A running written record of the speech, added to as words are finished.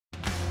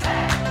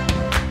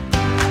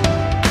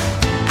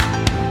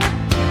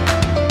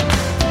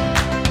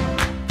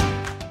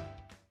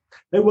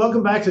Hey,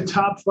 welcome back to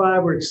Top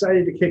Five. We're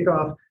excited to kick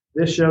off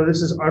this show.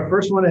 This is our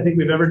first one I think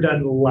we've ever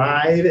done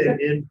live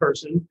and in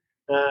person.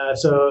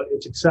 So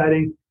it's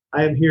exciting.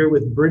 I am here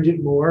with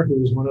Bridget Moore,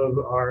 who is one of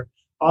our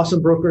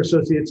awesome broker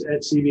associates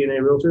at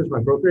CB&A Realtors,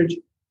 my brokerage.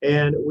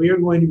 And we are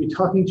going to be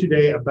talking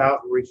today about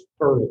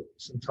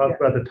referrals and talk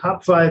about the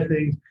top five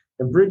things.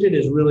 And Bridget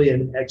is really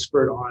an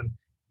expert on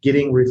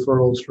getting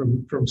referrals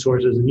from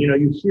sources. And,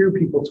 you hear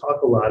people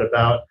talk a lot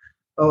about,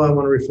 oh, I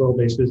want a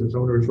referral-based business. I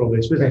want a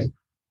referral-based business. Okay.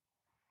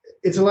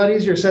 It's a lot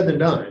easier said than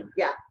done.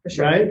 Yeah, for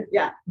sure. Right?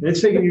 Yeah. And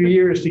it's taken you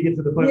years to get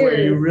to the point where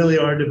you really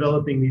are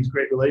developing these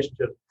great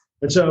relationships.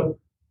 And so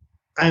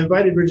I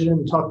invited Bridget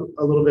in to talk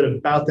a little bit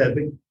about that.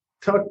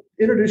 But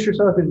introduce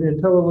yourself and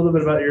tell a little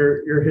bit about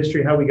your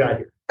history, how we got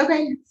here.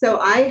 Okay. So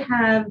I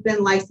have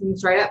been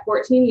licensed right at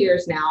 14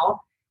 years now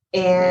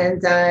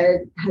and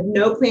had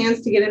no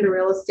plans to get into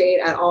real estate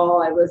at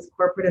all. I was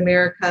corporate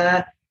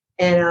America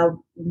and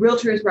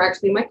realtors were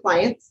actually my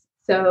clients.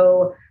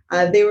 So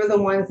they were the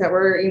ones that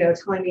were,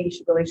 telling me you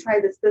should really try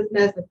this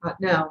business. I thought,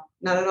 no,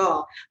 not at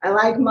all. I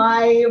like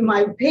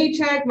my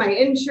paycheck, my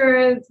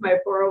insurance, my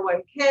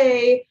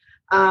 401k.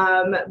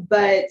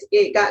 But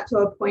it got to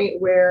a point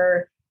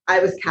where I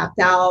was capped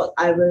out.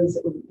 I was,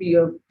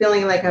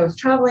 feeling like I was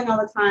traveling all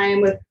the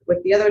time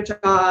with the other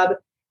job,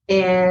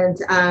 and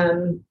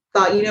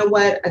thought, you know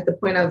what? At the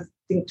point I was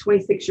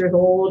 26 years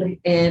old,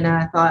 and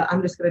I thought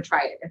I'm just going to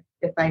try it.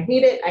 If I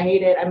hate it, I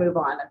hate it. I move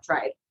on. I've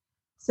tried.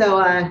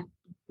 So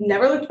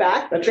never looked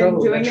back. That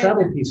travel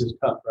piece is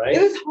tough, right?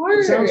 It was hard.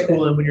 It sounds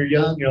cool, and when you're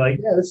young, you're like,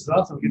 yeah, this is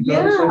awesome.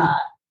 Yeah.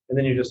 And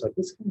then you're just like,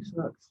 this kind of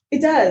sucks. It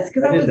does,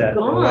 because I was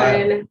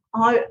gone,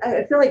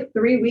 I feel like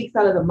 3 weeks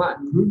out of the month.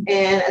 Mm-hmm.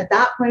 And at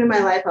that point in my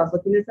life, I was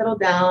looking to settle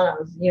down. I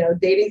was,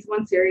 dating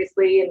someone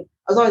seriously, and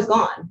I was always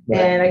gone.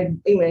 Right.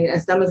 And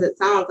as dumb as it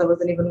sounds, I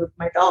wasn't even with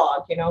my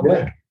dog,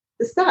 like,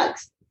 this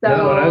sucks. So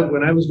no,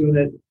 when I was doing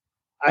it,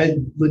 I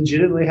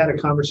legitimately had a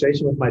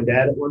conversation with my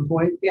dad at one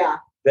point. Yeah.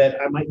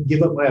 That I might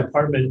give up my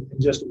apartment and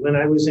just, when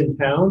I was in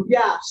town,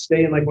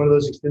 stay in like one of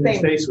those extended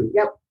stay suites.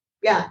 Yep.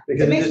 Yeah.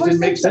 Because it just didn't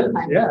make sense.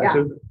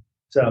 Yeah.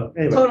 So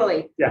anyway.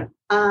 Totally. Yeah.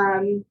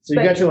 So you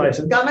got your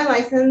license. Got my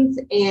license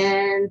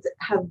and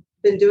have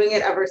been doing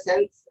it ever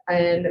since.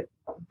 And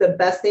the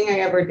best thing I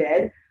ever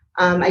did,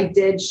 I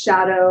did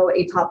shadow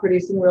a top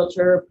producing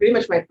realtor pretty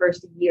much my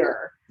first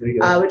year,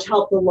 which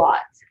helped a lot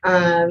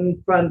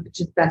from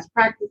just best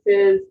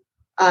practices,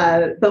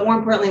 but more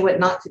importantly, what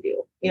not to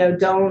do.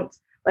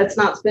 Let's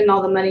not spend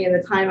all the money and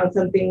the time on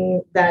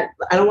something that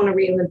I don't want to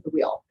reinvent the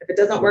wheel. If it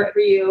doesn't work for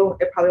you,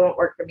 it probably won't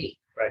work for me.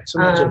 Right. So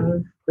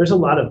there's a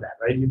lot of that,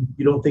 right? You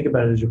don't think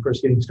about it as you're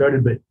first getting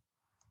started, but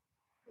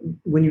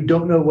when you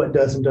don't know what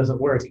does and doesn't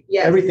work,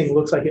 everything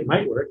looks like it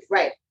might work.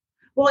 Right.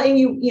 Well,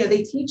 and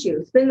they teach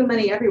you, spend the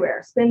money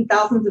everywhere, spend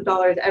thousands of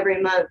dollars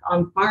every month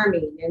on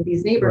farming in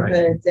these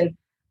neighborhoods. Right. And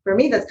for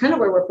me, that's kind of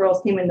where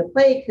referrals came into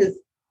play, because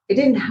I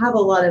didn't have a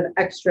lot of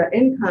extra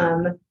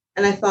income.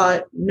 And I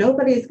thought,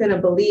 nobody's going to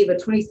believe a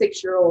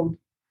 26-year-old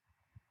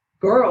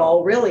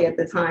girl, really at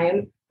the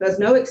time, who has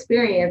no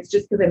experience,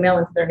 just because I mail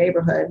into their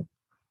neighborhood,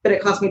 but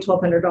it cost me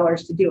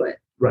 $1,200 to do it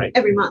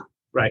every month.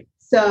 Right.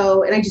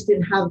 So, and I just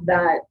didn't have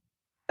that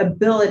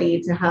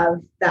ability to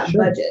have that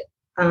budget.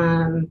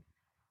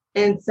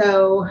 And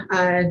so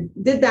I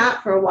did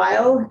that for a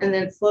while, and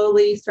then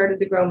slowly started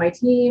to grow my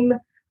team.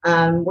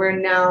 We're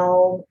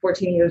now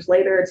 14 years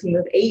later, a team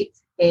of 8,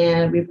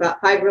 and we've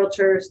got 5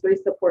 realtors, 3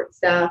 support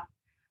staff.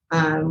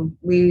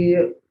 We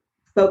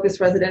focus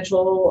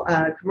residential,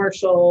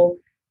 commercial,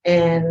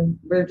 and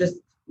we're just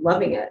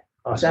loving it.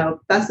 Awesome.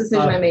 So best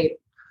decision I made.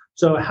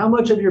 So how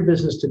much of your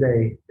business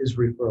today is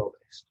referral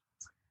based?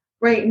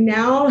 Right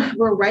now,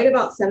 we're right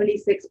about 76%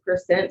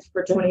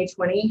 for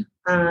 2020.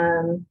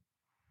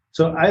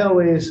 So I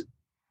always,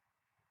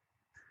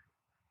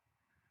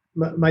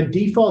 my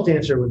default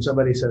answer when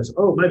somebody says,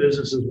 oh, my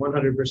business is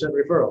 100%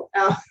 referral.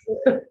 Oh.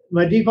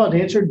 My default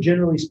answer,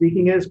 generally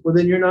speaking, is, well,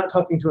 then you're not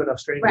talking to enough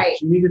strangers.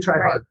 Right. You need to try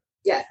harder.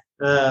 Yes.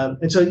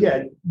 And so,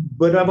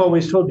 but I've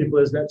always told people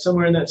is that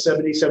somewhere in that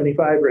 70,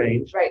 75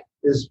 range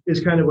is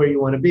kind of where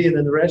you want to be. And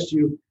then the rest,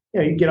 you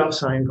get off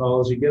sign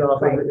calls, you get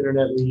off of the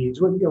internet leads,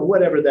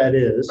 whatever that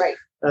is. Right.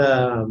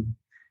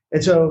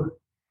 And so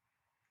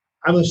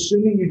I'm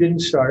assuming you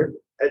didn't start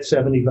at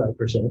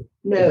 75%.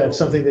 No. That's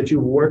something that you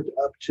worked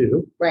up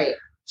to. Right.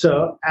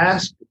 So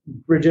ask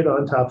Bridget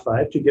on Top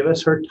 5 to give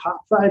us her top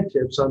 5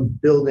 tips on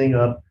building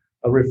up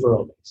a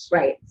referral base.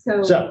 Right.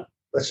 So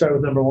let's start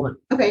with number 1.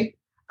 Okay.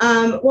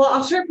 Well,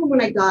 I'll start from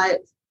when I got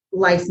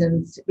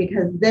licensed,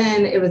 because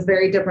then it was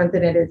very different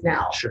than it is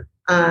now. Sure.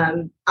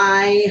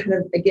 I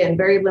had, again,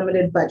 very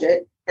limited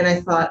budget, and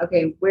I thought,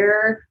 okay,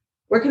 where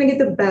can I get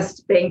the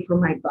best bang for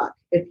my buck,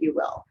 if you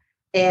will?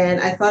 And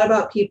I thought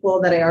about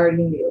people that I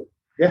already knew.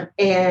 Yeah.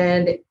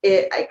 And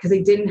because I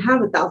didn't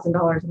have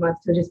 $1,000 a month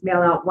to just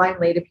mail out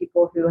blindly to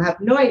people who have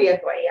no idea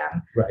who I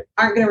am,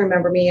 aren't going to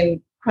remember me, and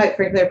quite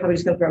frankly, they're probably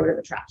just going to throw it in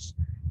the trash.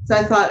 So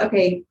I thought,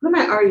 okay, who am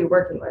I already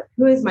working with?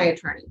 Who is my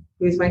attorney?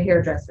 Who's my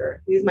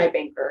hairdresser? Who's my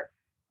banker?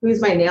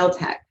 Who's my nail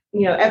tech?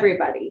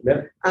 Everybody.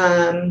 Yeah.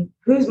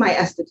 Who's my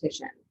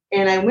esthetician?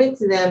 And I went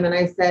to them and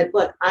I said,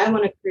 look, I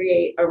want to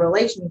create a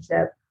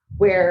relationship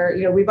where,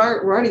 we're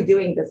already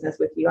doing business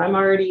with you. I'm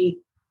already,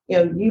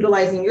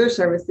 utilizing your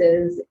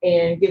services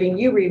and giving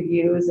you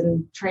reviews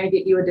and trying to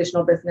get you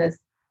additional business.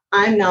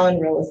 I'm now in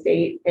real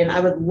estate and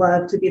I would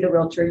love to be the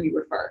realtor you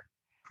refer.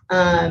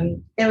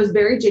 It was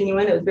very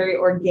genuine. It was very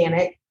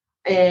organic.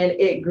 And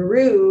it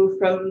grew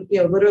from,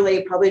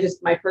 literally probably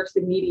just my first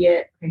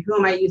immediate, okay, who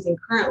am I using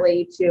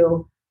currently,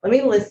 to let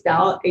me list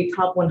out a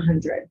top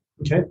 100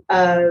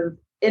 of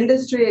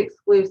industry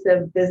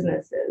exclusive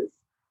businesses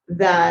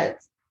that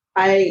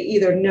I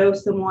either know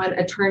someone.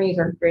 Attorneys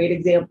are great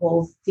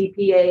examples,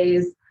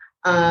 CPAs.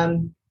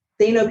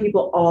 They know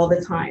people all the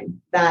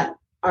time that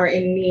are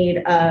in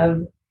need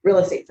of real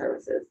estate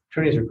services.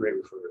 Attorneys are great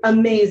referrers.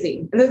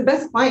 Amazing. And they're the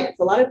best clients.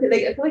 A lot of people,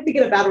 I feel like they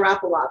get a bad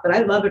rap a lot, but I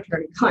love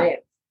attorney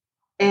clients.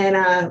 And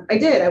I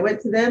did. I went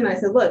to them and I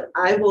said, look,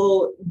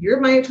 you're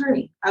my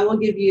attorney. I will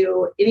give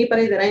you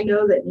anybody that I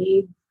know that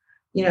needs,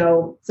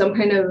 some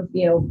kind of,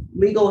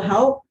 legal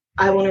help.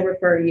 I want to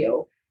refer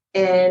you.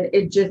 And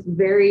it just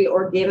very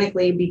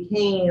organically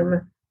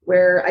became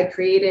where I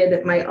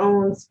created my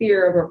own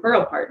sphere of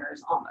referral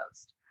partners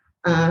almost.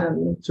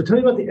 So tell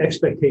me about the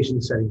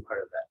expectation setting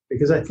part of that,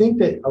 because I think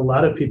that a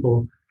lot of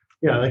people,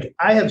 like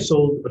I have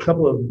sold a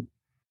couple of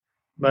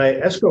my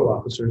escrow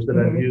officers that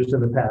I've used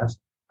in the past.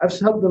 I've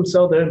helped them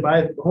sell their and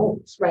buy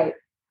homes. Right.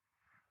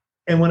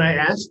 And when I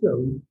ask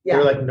them,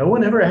 they're like, no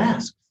one ever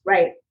asks.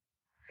 Right.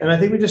 And I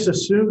think we just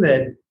assume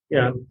that,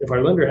 if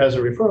our lender has a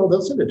referral,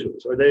 they'll send it to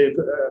us, or the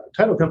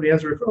title company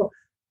has a referral.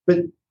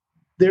 But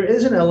there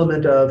is an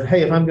element of,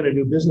 hey, if I'm going to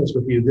do business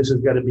with you, this has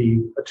got to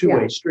be a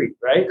two-way street,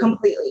 right?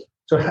 Completely.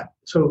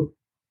 So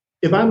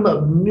if I'm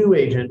a new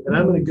agent and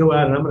I'm going to go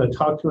out and I'm going to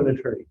talk to an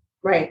attorney,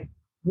 right?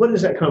 What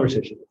does that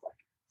conversation look like?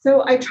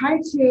 So I try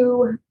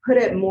to put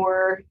it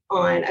more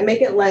on, I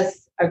make it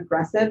less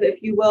aggressive,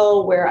 if you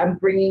will, where I'm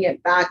bringing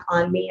it back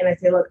on me. And I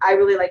say, look, I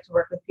really like to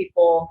work with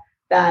people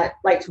that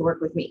like to work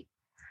with me.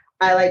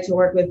 I like to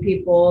work with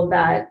people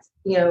that,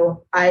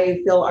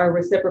 I feel are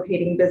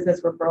reciprocating business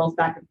referrals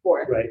back and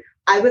forth. Right.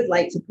 I would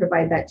like to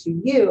provide that to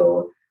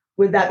you.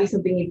 Would that be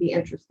something you'd be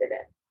interested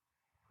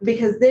in?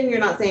 Because then you're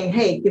not saying,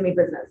 hey, give me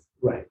business.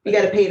 Right. You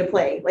got to pay to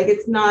play. Like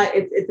it's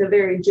a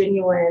very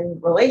genuine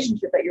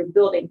relationship that you're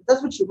building.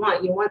 That's what you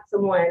want. You want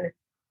someone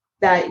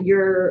that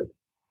you're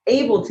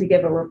able to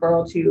give a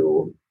referral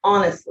to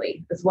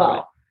honestly as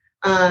well.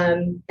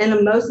 Right.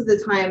 And most of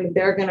the time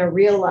they're going to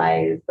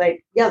realize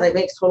like, yeah, that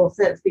makes total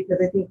sense, because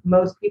I think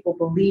most people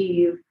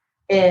believe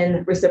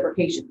in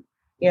reciprocation.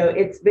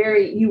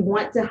 You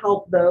want to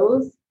help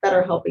those that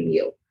are helping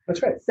you.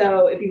 That's right.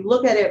 So if you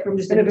look at it from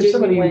just and if it's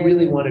somebody you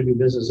really want to do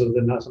business with,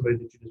 and not somebody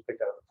that you just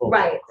picked out of the phone.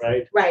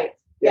 Right. Right.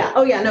 Yeah.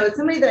 Oh yeah. No, it's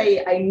somebody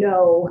that I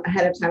know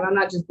ahead of time. I'm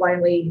not just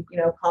blindly,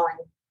 calling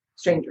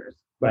strangers.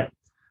 Right.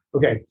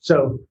 Okay.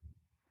 So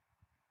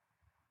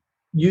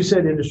you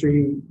said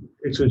industry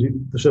exclusive,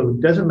 so it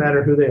doesn't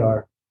matter who they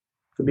are.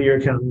 Could be your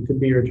accountant, could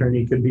be your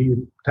attorney, could be your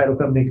title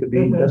company, could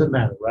be, doesn't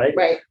matter, right?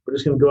 Right. We're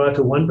just going to go out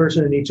to one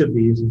person in each of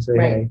these and say,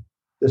 hey,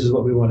 this is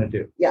what we want to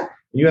do. Yeah. And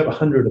you have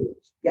 100 of those.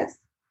 Yes.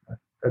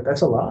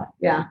 That's a lot.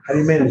 Yeah. How do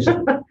you manage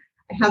that?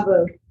 I have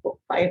a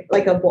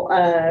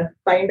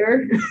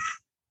binder.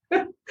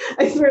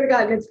 I swear to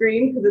God, and it's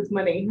green because it's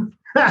money.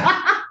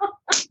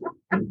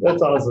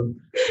 That's awesome.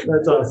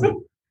 That's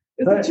awesome.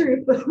 It's the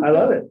truth. I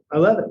love it.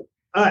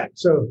 All right.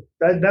 So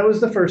that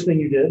was the first thing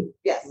you did.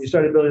 Yes. You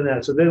started building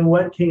that. So then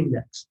what came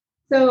next?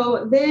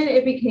 So then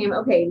it became,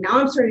 okay, now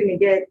I'm starting to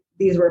get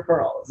these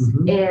referrals.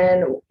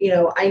 And,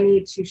 I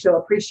need to show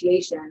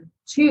appreciation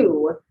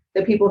to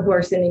the people who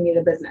are sending me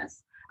the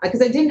business.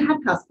 Because I didn't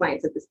have past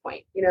clients at this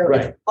point.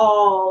 It's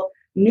all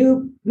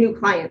new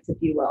clients, if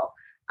you will.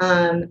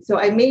 So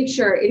I made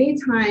sure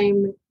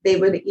anytime they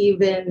would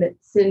even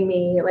send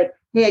me like,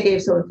 hey, I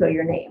gave so-and-so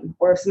your name.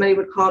 Or if somebody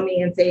would call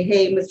me and say,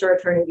 hey, Mr.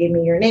 Attorney gave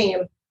me your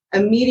name,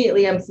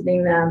 immediately I'm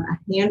sending them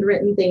a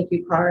handwritten thank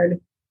you card,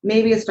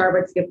 maybe a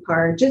Starbucks gift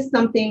card, just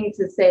something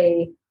to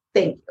say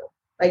thank you,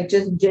 like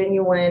just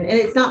genuine. And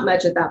it's not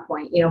much at that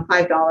point,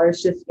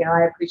 $5, just,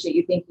 I appreciate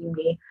you thanking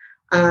me.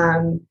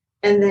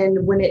 And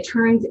then when it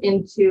turns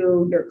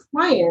into your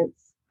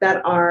clients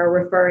that are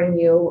referring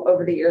you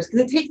over the years,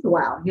 because it takes a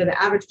while,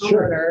 the average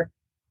homeowner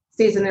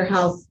stays in their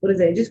house. What is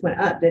it? It just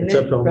went up, didn't it?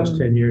 It's up to almost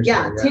 10 years.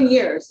 Yeah, 10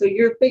 years. So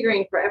you're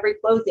figuring for every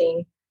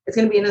closing, it's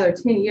going to be another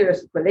 10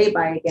 years before they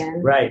buy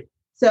again. Right.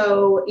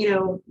 So,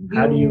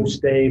 how do you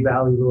stay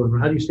valuable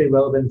and how do you stay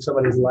relevant in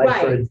somebody's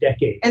life for a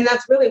decade? And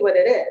that's really what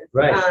it is.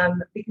 Right.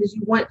 Because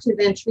you want to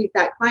then treat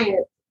that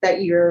client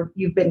that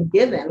you've been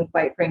given,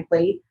 quite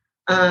frankly,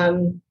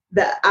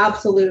 the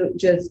absolute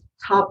just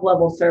top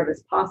level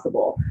service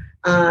possible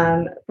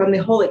from the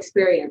whole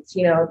experience.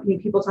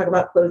 People talk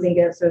about closing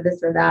gifts or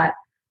this or that,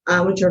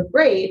 which are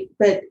great,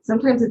 but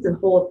sometimes it's a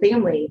whole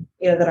family,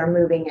 that are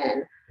moving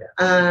in.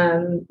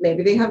 Yeah.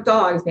 Maybe they have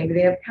dogs, maybe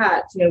they have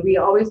cats. We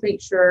always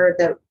make sure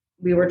that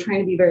we were trying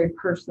to be very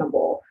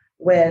personable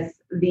with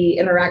the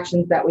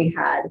interactions that we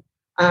had,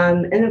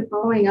 and then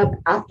following up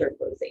after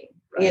closing.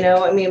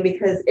 Right.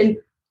 Because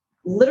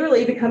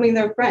literally becoming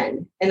their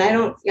friend. And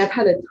I've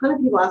had a ton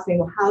of people ask me,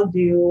 well, how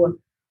do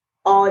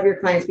all of your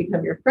clients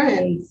become your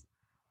friends?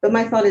 But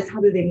my thought is,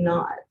 how do they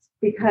not?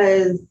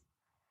 Because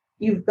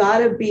you've got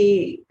to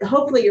be,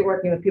 hopefully you're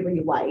working with people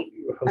you like.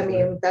 Hopefully. I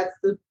mean, that's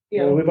the,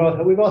 we've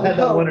all had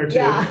that one or two.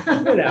 Yeah.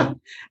 You know,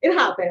 it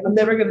happens. I'm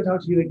never going to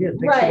talk to you again.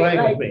 Thanks for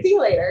lying with me. See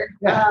you later.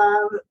 Yeah.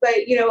 But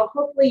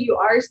hopefully you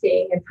are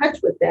staying in touch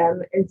with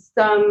them in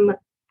some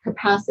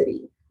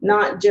capacity,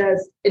 not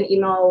just an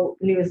email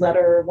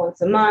newsletter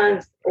once a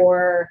month,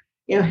 or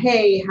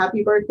hey,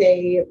 happy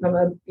birthday from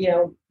a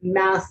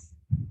mass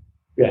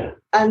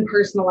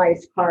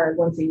unpersonalized card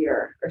once a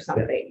year or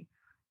something.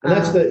 And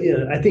that's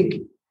I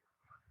think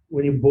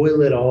when you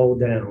boil it all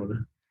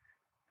down,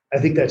 I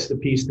think that's the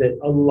piece that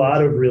a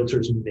lot of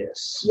realtors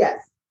miss.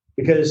 Yes.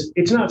 Because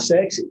it's not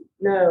sexy.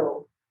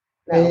 No.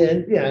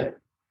 And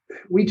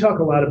we talk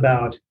a lot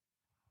about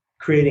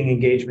creating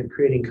engagement,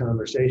 creating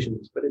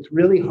conversations, but it's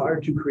really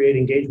hard to create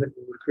engagement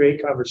and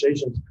create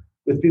conversations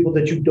with people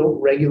that you don't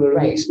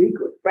regularly speak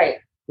with. Right.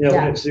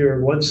 It's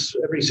your once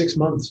every 6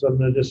 months, I'm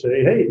going to just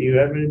say, hey, do you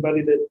have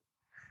anybody that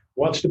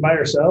wants to buy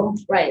or sell?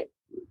 Right.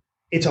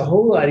 It's a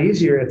whole lot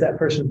easier if that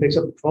person picks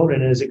up the phone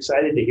and is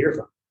excited to hear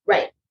from.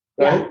 Right.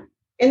 Yeah.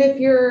 And if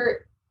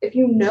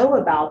you know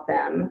about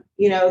them,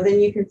 then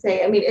you can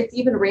say, I mean, it's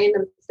even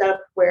random stuff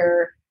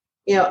where,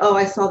 oh,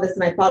 I saw this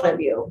and I thought of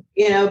you,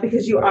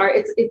 because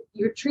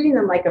you're treating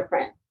them like a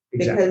friend.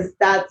 Exactly.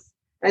 Because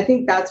I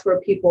think that's where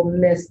people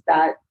miss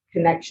that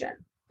connection.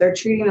 They're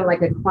treating them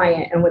like a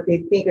client and what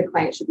they think a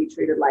client should be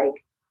treated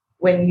like,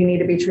 when you need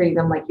to be treating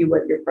them like you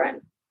would your friend.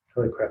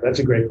 Holy crap. That's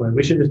a great point.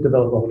 We should just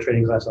develop a whole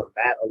training class on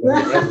that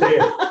alone right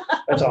there.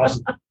 That's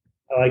awesome.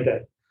 I like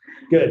that.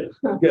 Good.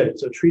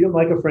 So treat them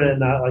like a friend,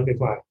 not like a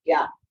client.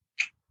 Yeah.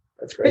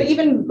 That's great. But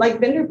even like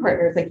vendor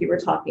partners, like you were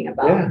talking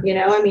about,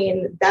 I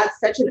mean, that's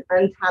such an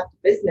untapped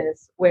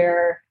business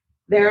where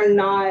they're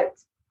not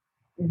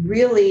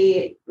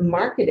really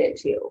marketed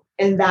to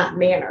in that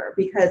manner,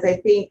 because I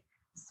think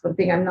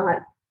something I'm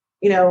not,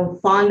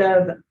 fond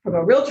of from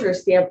a realtor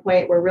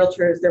standpoint, where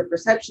realtors, their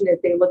perception is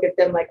they look at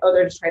them like, oh,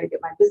 they're just trying to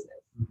get my business.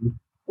 Mm-hmm.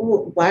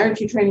 Well, why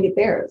aren't you trying to get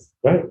theirs?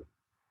 Right.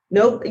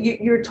 Nope,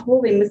 you're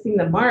totally missing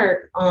the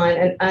mark on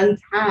an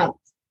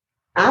untapped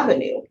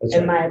avenue,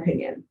 my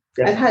opinion.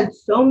 Yeah. I've had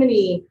so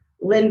many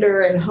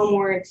lender and home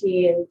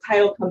warranty and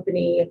title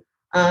company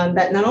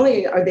that not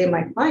only are they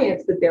my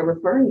clients, but they're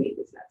referring me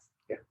business.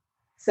 Yeah.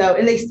 So,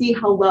 and they see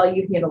how well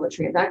you handle the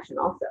transaction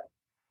also.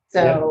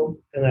 So,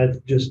 and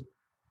that just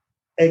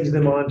eggs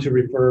them on to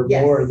refer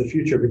more in the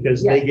future,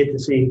 because they get to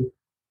see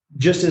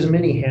just as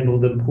many handle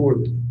them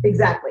poorly.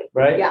 Exactly.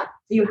 Right. Yeah.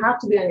 So you have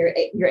to be on your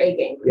A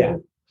game. Yeah.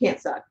 You can't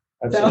suck.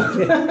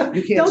 Absolutely. So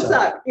you can't don't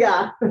suck.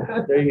 Yeah.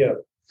 There you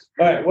go.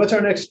 All right. What's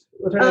our next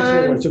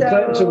one?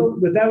 So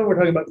with that one, we're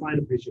talking about client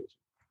appreciation.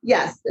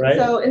 Yes. Right?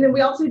 So, and then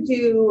we also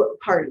do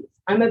parties.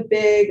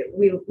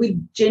 We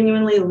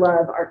genuinely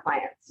love our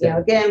clients.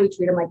 Again, we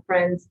treat them like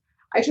friends.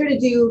 I try to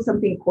do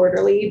something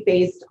quarterly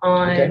based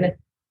on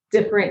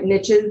different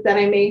niches that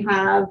I may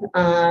have.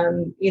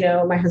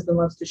 My husband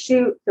loves to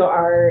shoot. So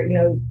our,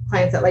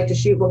 clients that like to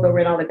shoot will go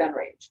rent out a gun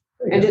range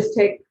and just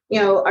take,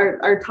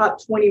 our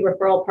top 20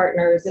 referral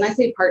partners. And I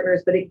say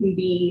partners, but it can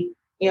be,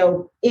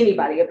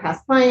 anybody, a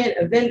past client,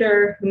 a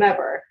vendor,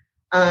 whomever.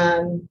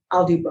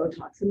 I'll do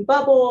Botox and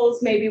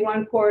bubbles, maybe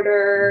one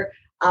quarter.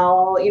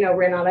 I'll,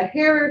 rent out a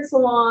hair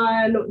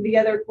salon the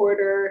other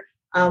quarter.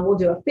 We'll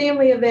do a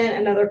family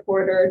event another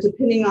quarter,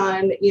 depending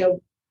on,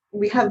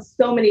 we have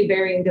so many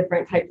varying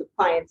different types of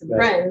clients and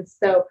friends.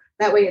 So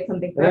that way it's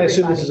something for everybody. I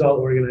assume this is all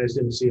organized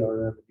in the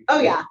CRM. Oh,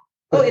 yeah.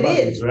 Oh, it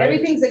is. Right?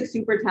 Everything's like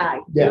super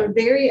tagged. Yeah.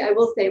 I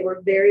will say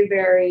we're very,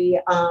 very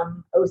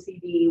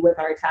OCD with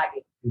our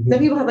tagging. Mm-hmm. Some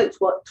people have like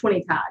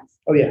 20 tags.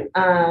 Oh, yeah.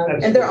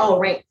 And they're all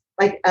ranked,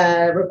 like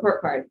a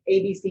report card,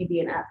 A, B, C, D,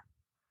 and F.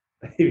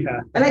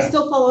 Yeah. And I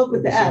still follow up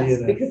with the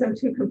S because I'm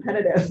too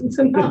competitive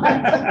to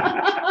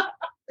not.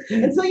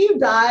 Until you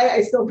die,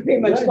 I still pretty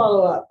much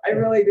follow up. I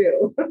really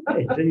do.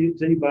 Hey,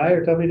 till you buy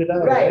or tell me to die.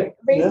 Right,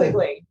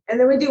 basically. Yeah. And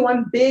then we do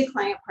one big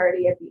client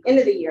party at the end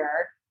of the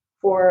year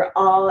for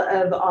all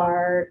of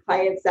our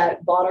clients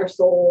that bought or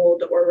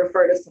sold or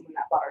refer to someone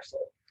that bought or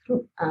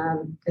sold,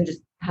 and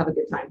just have a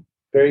good time.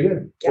 Very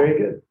good. Very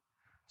good.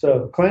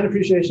 So client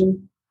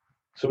appreciation.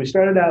 So we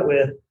started out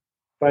with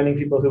finding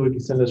people who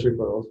would send us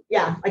referrals.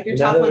 Yeah, like your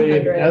top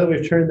 100. Now that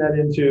we've turned that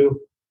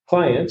into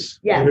clients,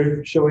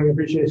 we're showing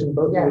appreciation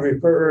both to the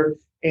referrer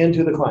and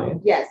to the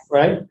client. Yes.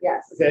 Right?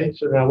 Yes. Okay.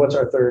 So now what's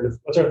our third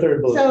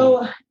bullet?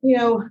 So,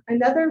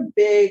 another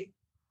big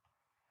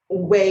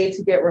way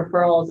to get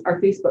referrals are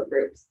Facebook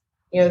groups.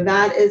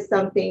 That is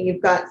something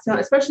you've got, so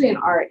especially in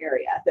our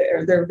area,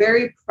 they're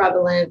very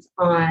prevalent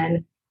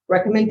on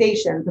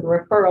recommendations and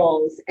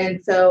referrals.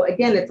 And so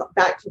again, it's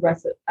back to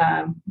what's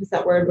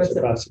that word?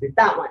 Reciprocity.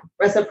 That one,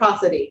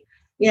 reciprocity.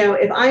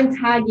 If I'm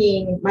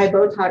tagging my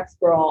Botox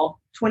girl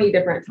 20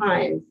 different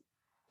times,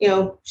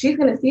 she's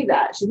going to see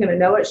that. She's going to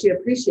know it. She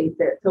appreciates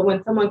it. So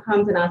when someone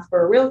comes and asks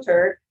for a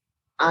realtor,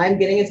 I'm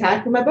getting a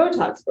tag from my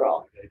Botox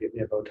girl. Get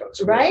me a Botox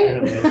girl.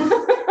 Right?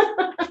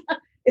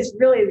 it's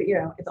really,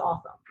 it's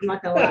awesome. I'm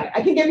not gonna lie.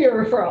 I can give you a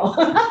referral.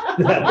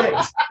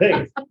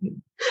 Thanks.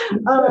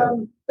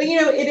 But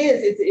it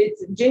is.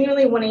 It's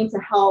genuinely wanting to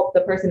help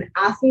the person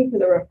asking for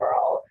the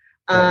referral.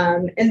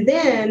 And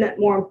then,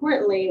 more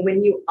importantly,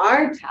 when you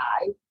are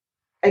tagged,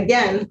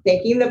 again,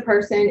 thanking the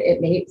person.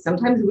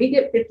 Sometimes we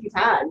get 50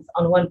 tags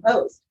on one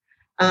post,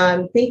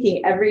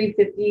 thanking every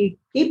 50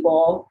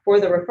 people for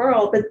the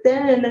referral, but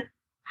then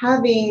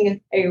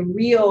having a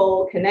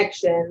real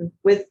connection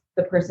with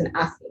the person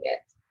asking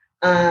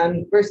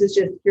it, versus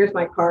just here's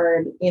my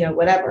card,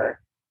 whatever.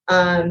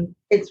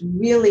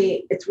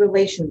 It's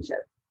relationship.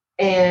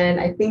 And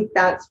I think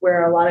that's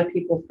where a lot of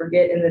people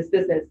forget in this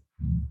business.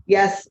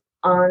 Yes,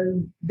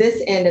 on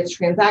this end, it's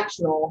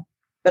transactional,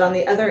 but on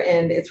the other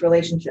end, it's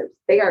relationships.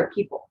 They are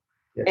people.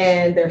 Yes.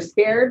 And they're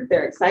scared,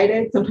 they're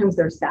excited. Sometimes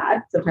they're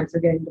sad. Sometimes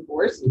they're getting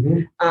divorced.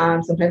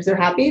 Mm-hmm. Sometimes they're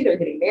happy, they're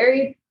getting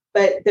married,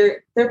 but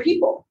they're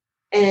people.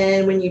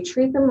 And when you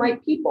treat them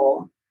like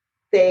people,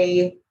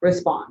 they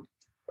respond.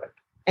 Right.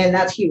 And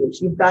that's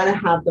huge. You've got to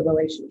have the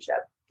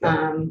relationship,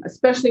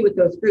 especially with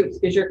those groups,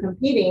 because you're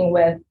competing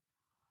with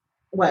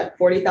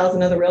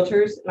 40,000 other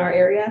realtors in our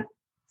area.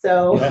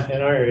 So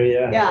in our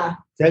area. Yeah.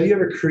 Have you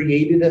ever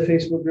created a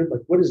Facebook group?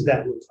 Like, what does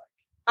that look like?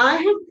 I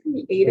have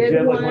created do you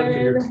have one for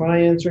your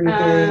clients or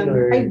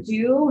anything? I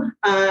do.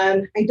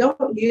 I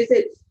don't use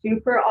it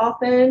super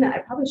often. I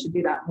probably should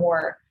do that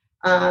more.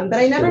 But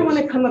I never want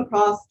to come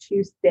across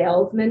too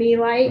salesman-y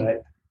like.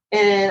 Right.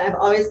 And I've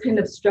always kind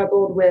of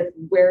struggled with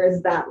where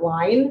is that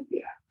line.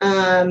 Yeah.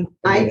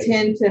 I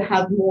tend to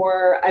have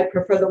more. I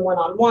prefer the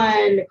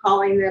one-on-one,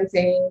 calling them,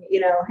 saying,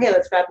 hey,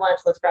 let's grab lunch,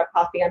 let's grab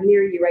coffee. I'm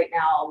near you right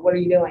now. What are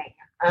you doing?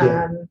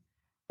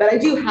 But I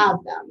do have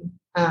them.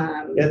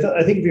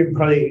 I think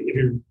if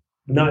you're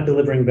not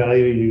delivering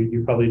value,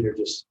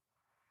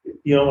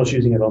 you're almost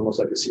using it almost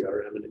like a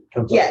CRM, and it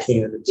comes off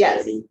canned.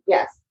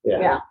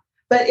 Yeah.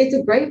 But it's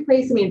a great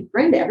place. I mean,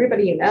 friend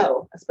everybody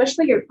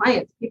especially your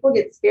clients. People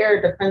get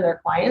scared to friend their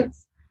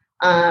clients.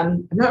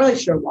 I'm not really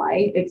sure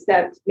why,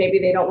 except maybe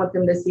they don't want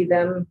them to see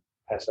them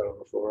pass out on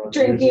the floor,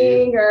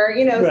 drinking, or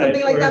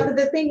something like that. But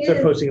the thing is,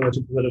 they're posting a bunch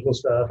of political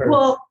stuff.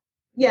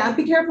 Yeah,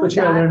 be careful with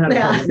that. You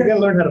got to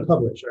learn how to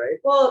publish, right?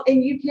 Well,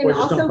 and you can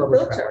also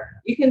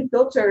filter. You can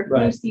filter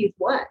who sees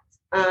what.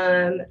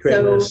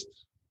 So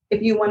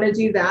if you want to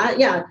do that,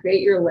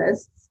 create your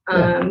lists.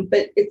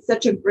 But it's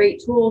such a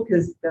great tool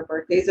because their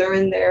birthdays are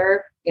in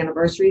there,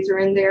 anniversaries are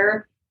in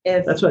there.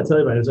 That's what I tell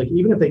you about. It's like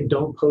even if they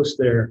don't post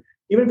their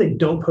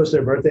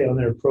birthday on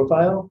their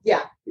profile,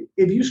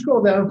 if you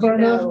scroll down far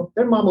enough,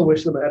 their mom will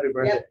wish them a happy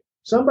birthday. Yep.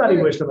 Somebody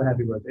wished them a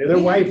happy birthday. Their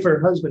wife or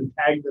husband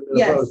tagged them in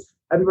the post.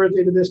 Happy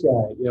birthday to this guy,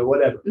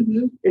 whatever.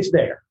 Mm-hmm. It's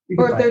there.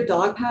 Or if their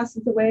dog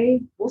passes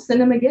away, we'll send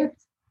them a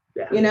gift.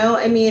 Yeah.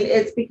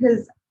 It's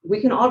because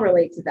we can all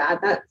relate to that.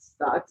 That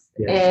sucks.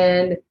 Yes.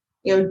 And,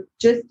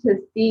 just to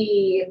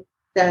see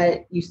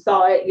that you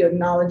saw it, you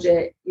acknowledge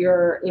it,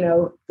 you're,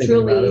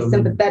 truly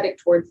sympathetic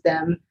towards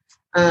them.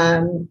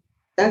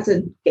 That's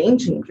a game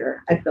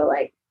changer, I feel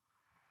like.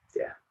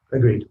 Yeah.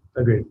 Agreed.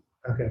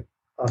 Okay.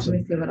 Awesome.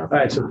 Let me see what else. All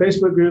right. So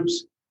Facebook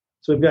groups.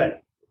 So we've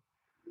got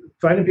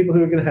finding people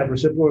who are going to have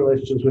reciprocal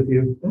relationships with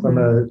you from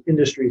an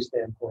industry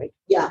standpoint.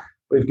 Yeah.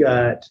 We've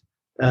got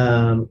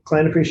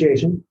client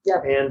appreciation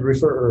and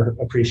referrer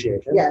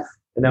appreciation. Yes.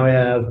 And now we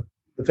have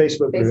the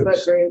Facebook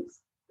groups.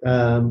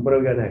 What do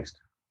we got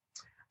next?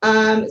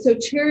 So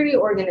charity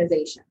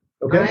organization.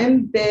 Okay.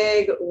 I'm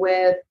big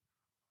with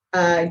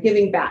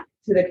giving back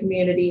to the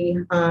community.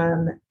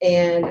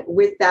 And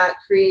with that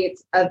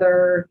creates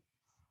other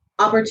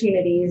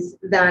opportunities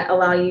that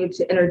allow you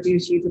to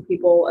introduce you to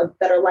people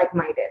that are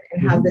like-minded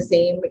and have the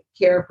same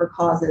care for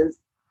causes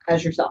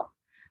as yourself.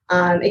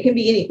 It can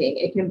be anything.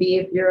 It can be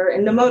if you're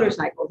into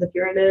motorcycles, if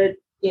you're into,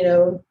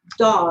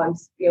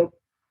 dogs,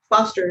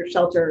 foster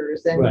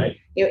shelters and,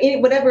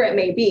 whatever it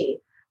may be.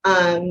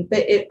 But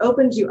it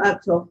opens you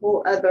up to a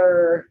whole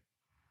other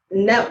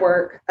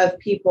network of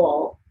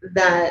people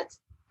that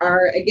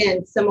are,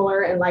 again,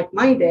 similar and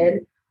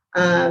like-minded.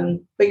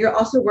 But you're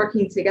also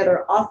working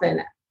together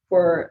often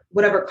for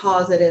whatever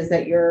cause it is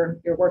that you're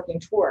working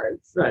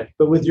towards. Right.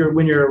 But when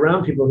you're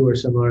around people who are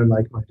similar and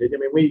like-minded, I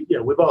mean,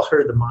 we've all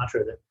heard the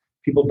mantra that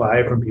people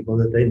buy from people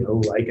that they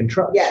know, like, and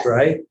trust,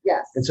 right?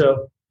 Yes. And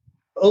so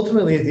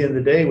ultimately at the end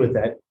of the day with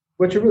that,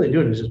 what you're really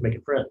doing is just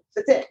making friends.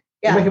 That's it.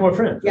 Yeah. You're making more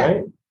friends,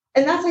 right?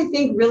 And that's, I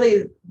think,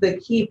 really the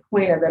key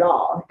point of it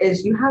all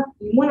is you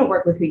want to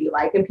work with who you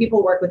like, and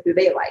people work with who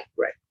they like.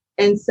 Right.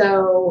 And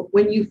so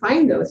when you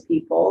find those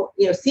people,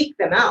 seek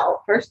them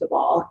out, first of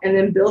all, and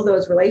then build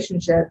those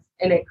relationships,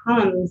 and it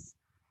comes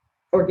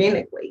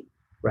organically.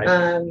 Right.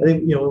 I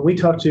think, when we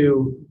talk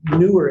to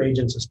newer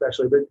agents,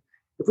 especially, but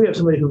if we have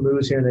somebody who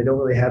moves here and they don't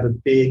really have a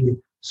big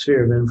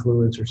sphere of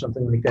influence or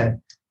something like that,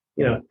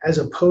 as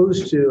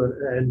opposed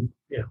to,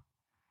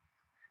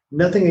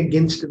 nothing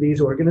against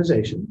these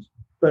organizations,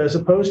 but as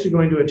opposed to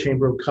going to a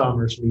Chamber of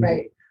Commerce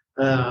meeting,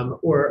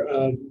 or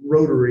a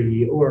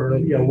Rotary, or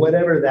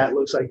whatever that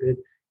looks like, it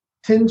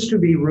tends to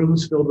be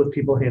rooms filled with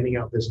people handing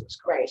out business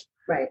cards.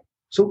 Right.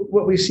 So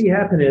what we see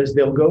happen is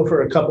they'll go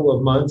for a couple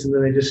of months and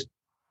then they just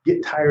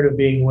get tired of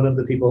being one of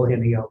the people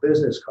handing out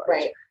business cards.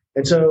 Right.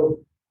 And so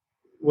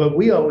what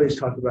we always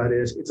talk about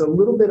is it's a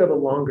little bit of a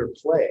longer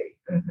play,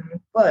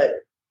 but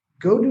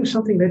go do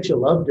something that you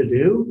love to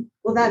do.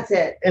 Well, that's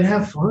it. And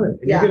have fun.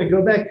 And you're going to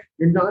go back.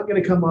 You're not going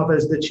to come off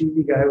as the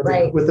cheesy guy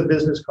with a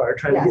business card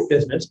trying to get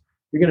business.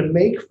 You're going to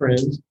make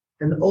friends.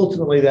 And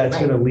ultimately, that's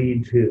going to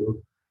lead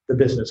to the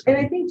business card.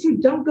 And I think, too,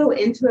 don't go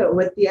into it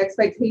with the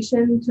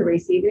expectation to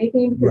receive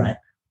anything, because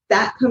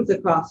that comes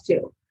across,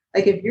 too.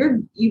 Like, if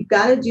you've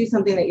got to do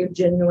something that you're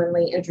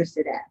genuinely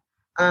interested in.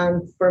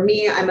 For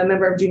me, I'm a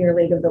member of Junior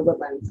League of the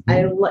Woodlands.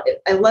 I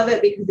love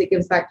it because it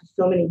gives back to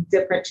so many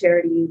different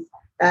charities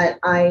that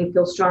I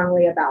feel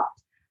strongly about.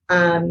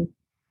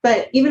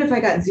 But even if I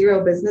got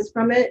zero business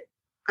from it,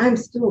 I'm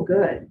still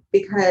good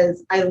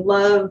because I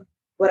love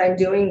what I'm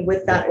doing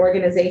with that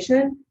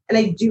organization. And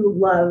I do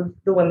love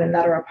the women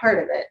that are a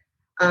part of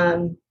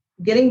it.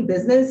 Getting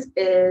business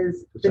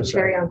is the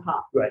cherry on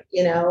top, right?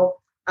 You know,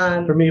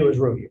 for me, it was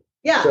rodeo.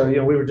 Yeah. So, we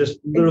were just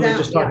literally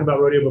just talking about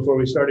rodeo before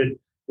we started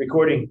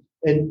recording.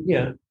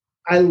 And,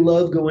 I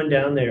love going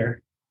down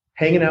there,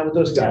 hanging out with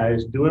those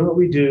guys, doing what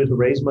we do to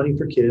raise money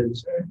for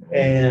kids.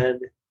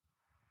 And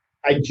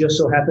I just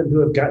so happened to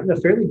have gotten a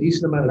fairly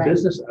decent amount of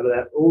business out of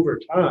that over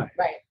time.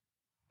 Right.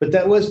 But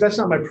that's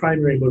not my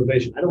primary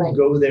motivation. I don't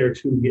go there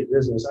to get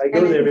business. I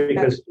go there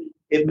because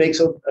it makes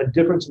a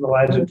difference in the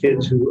lives of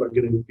kids who are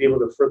going to be able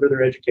to further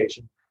their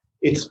education.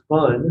 It's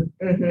fun,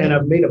 and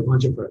I've made a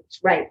bunch of friends.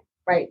 Right.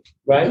 Right.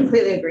 I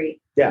completely agree.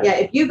 Yeah.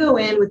 If you go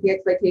in with the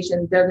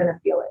expectation, they're going to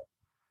feel it.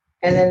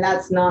 And then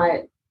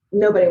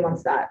nobody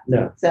wants that.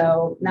 No.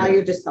 So now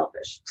you're just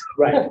selfish.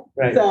 Right.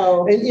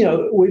 So,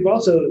 and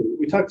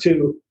we talked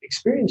to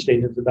experienced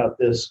agents about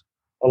this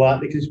a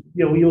lot because,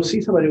 you'll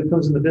see somebody who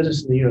comes in the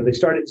business and, they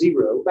start at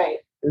zero. Right.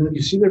 And then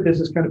you see their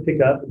business kind of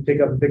pick up.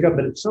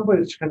 But at some point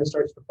it kind of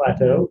starts to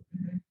plateau.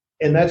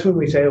 And that's when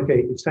we say, okay,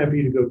 it's time for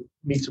you to go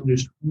make some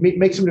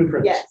new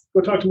friends. Yes.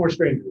 Go talk to more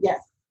strangers. Yes.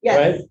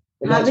 Right?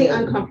 Have the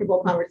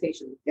uncomfortable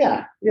conversations.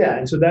 Yeah.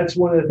 And so that's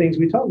one of the things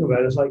we talk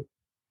about is like,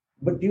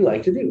 what do you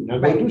like to do? Now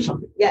go do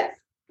something. Yes.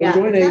 Go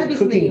join a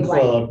cooking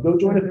club. Go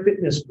join a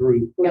fitness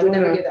group. We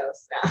never do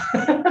those.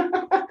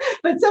 No.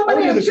 But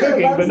somebody I'm sure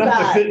cooking, loves but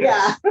not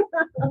that.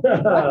 The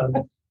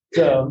fitness.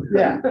 So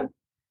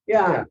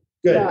yeah.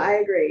 Good. No, I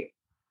agree.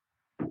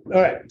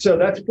 All right. So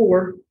that's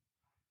 4.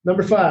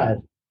 Number 5.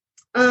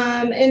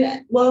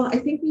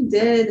 I think we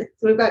did.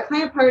 So we've got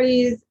client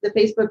parties, the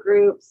Facebook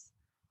groups,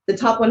 the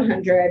top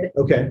 100.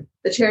 Okay.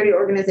 The charity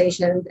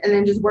organizations, and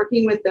then just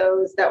working with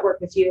those that work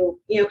with you,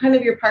 kind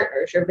of your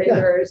partners, your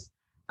vendors,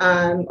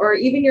 or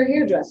even your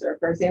hairdresser,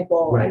 for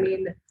example. Right. I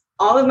mean,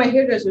 all of my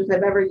hairdressers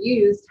I've ever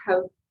used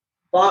have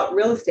bought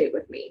real estate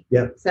with me.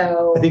 Yeah.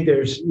 So I think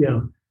there's,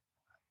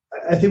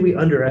 I think we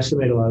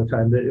underestimate a lot of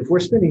time that if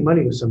we're spending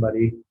money with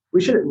somebody,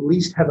 we should at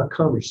least have a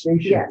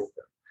conversation with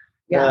them.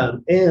 Yeah.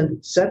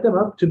 And set them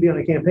up to be on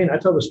a campaign. I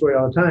tell the story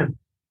all the time.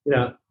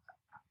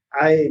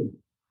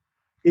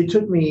 It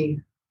took me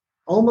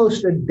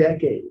almost a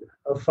decade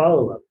of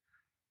follow-up,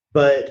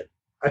 but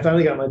I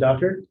finally got my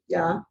doctor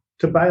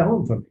to buy a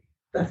home from me.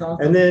 That's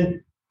awesome. And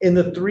then in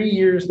the 3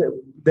 years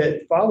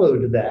that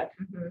followed that,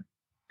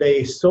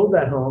 they sold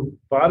that home,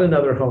 bought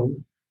another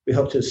home. We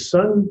helped his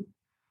son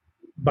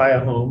buy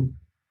a home,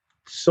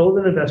 sold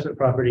an investment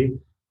property.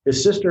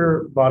 His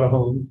sister bought a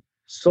home,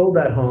 sold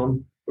that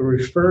home, were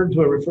referred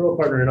to a referral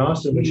partner in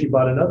Austin, but she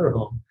bought another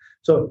home.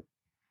 So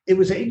it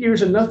was 8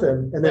 years of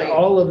nothing. And then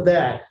all of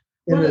that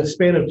in the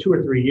span of 2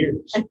 or 3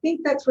 years. I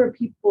think that's where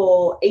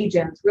people,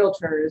 agents,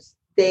 realtors,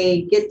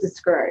 they get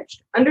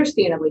discouraged,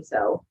 understandably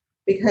so,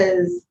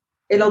 because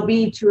it'll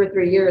be 2 or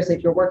 3 years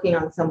if you're working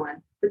on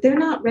someone, but they're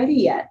not ready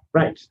yet.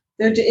 Right.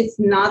 It's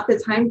not the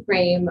time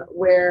frame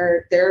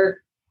where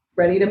they're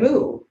ready to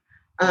move.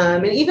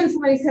 And even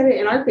somebody said it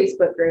in our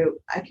Facebook group.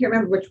 I can't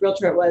remember which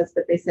realtor it was,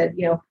 but they said,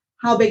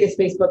 how big is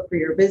Facebook for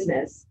your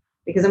business?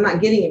 Because I'm not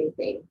getting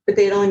anything, but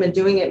they had only been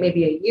doing it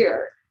maybe a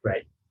year.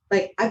 Right.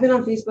 Like I've been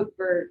on Facebook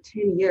for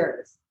 10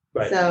 years.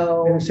 Right.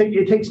 So and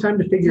it takes time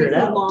to figure it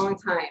out. It takes a long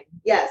time.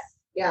 Yes.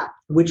 Yeah.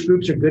 Which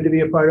groups are good to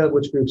be a part of,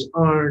 which groups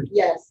aren't.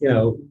 Yes.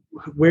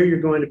 Where you're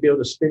going to be able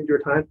to spend your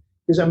time.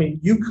 Because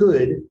you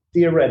could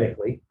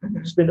theoretically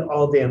spend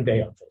all damn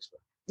day on Facebook.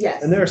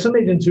 Yes. And there are some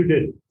agents who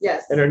do.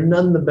 Yes. And are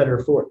none the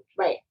better for it.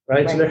 Right.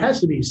 Right. So there has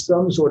to be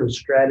some sort of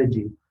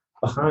strategy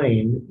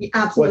behind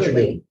what you're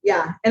doing.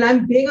 Yeah. And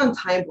I'm big on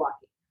time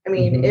blocking. I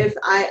mean, if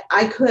I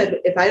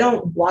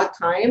don't block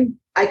time,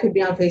 I could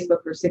be on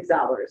Facebook for 6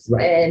 hours.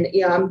 Right. And,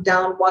 I'm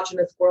down watching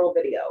a squirrel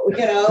video,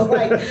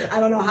 like, I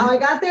don't know how I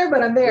got there,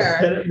 but I'm there.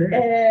 And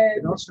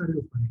it all started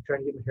with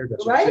trying to get my hair done.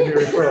 Right.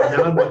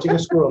 Now I'm watching a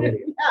squirrel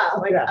video.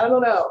 I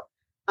don't know.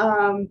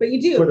 But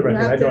you do. For the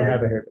record, I don't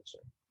have a hairdresser.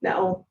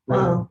 No.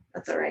 Well,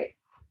 that's all right.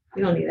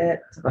 You don't need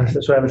it.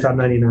 That's why I have a top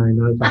 99,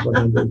 not a top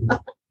 100.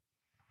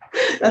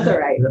 That's all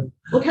right.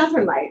 Well,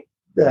 Catherine might.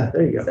 Yeah,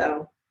 there you go.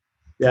 So.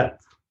 Yeah.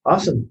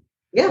 Awesome.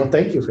 Yeah. Well,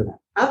 thank you for that.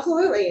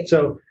 Absolutely.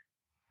 So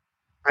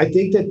I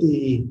think that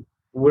the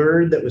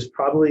word that was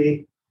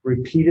probably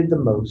repeated the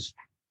most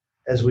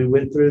as we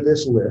went through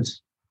this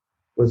list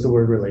was the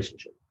word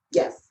relationship.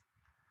 Yes.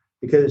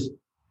 Because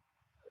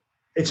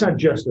it's not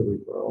just a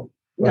referral,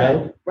 right?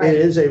 No, right.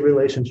 It is a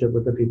relationship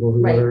with the people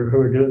who Right.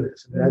 are doing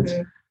this. And that's,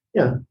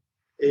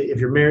 if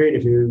you're married,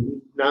 if you're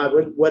not,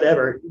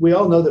 whatever, we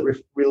all know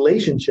that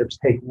relationships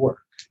take work,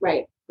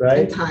 Right.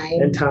 right?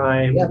 And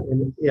time. Yep.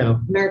 And,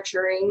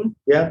 Nurturing.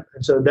 yeah.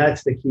 And so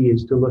that's the key,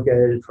 is to look at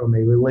it from a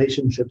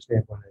relationship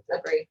standpoint.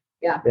 Agree.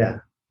 Yeah. Yeah.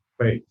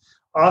 Right.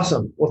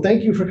 Awesome. Well,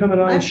 thank you for coming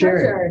on My and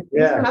sharing. pleasure.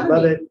 Thanks for having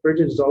Love me. it.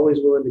 Bridget is always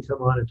willing to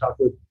come on and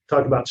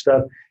talk about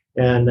stuff.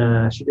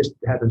 And she just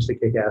happens to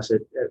kick ass at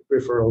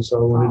referrals.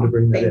 So I wanted to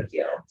bring that in. Thank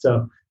you.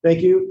 So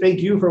thank you. Thank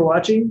you for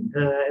watching.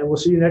 And we'll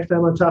see you next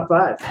time on Top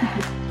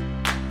 5.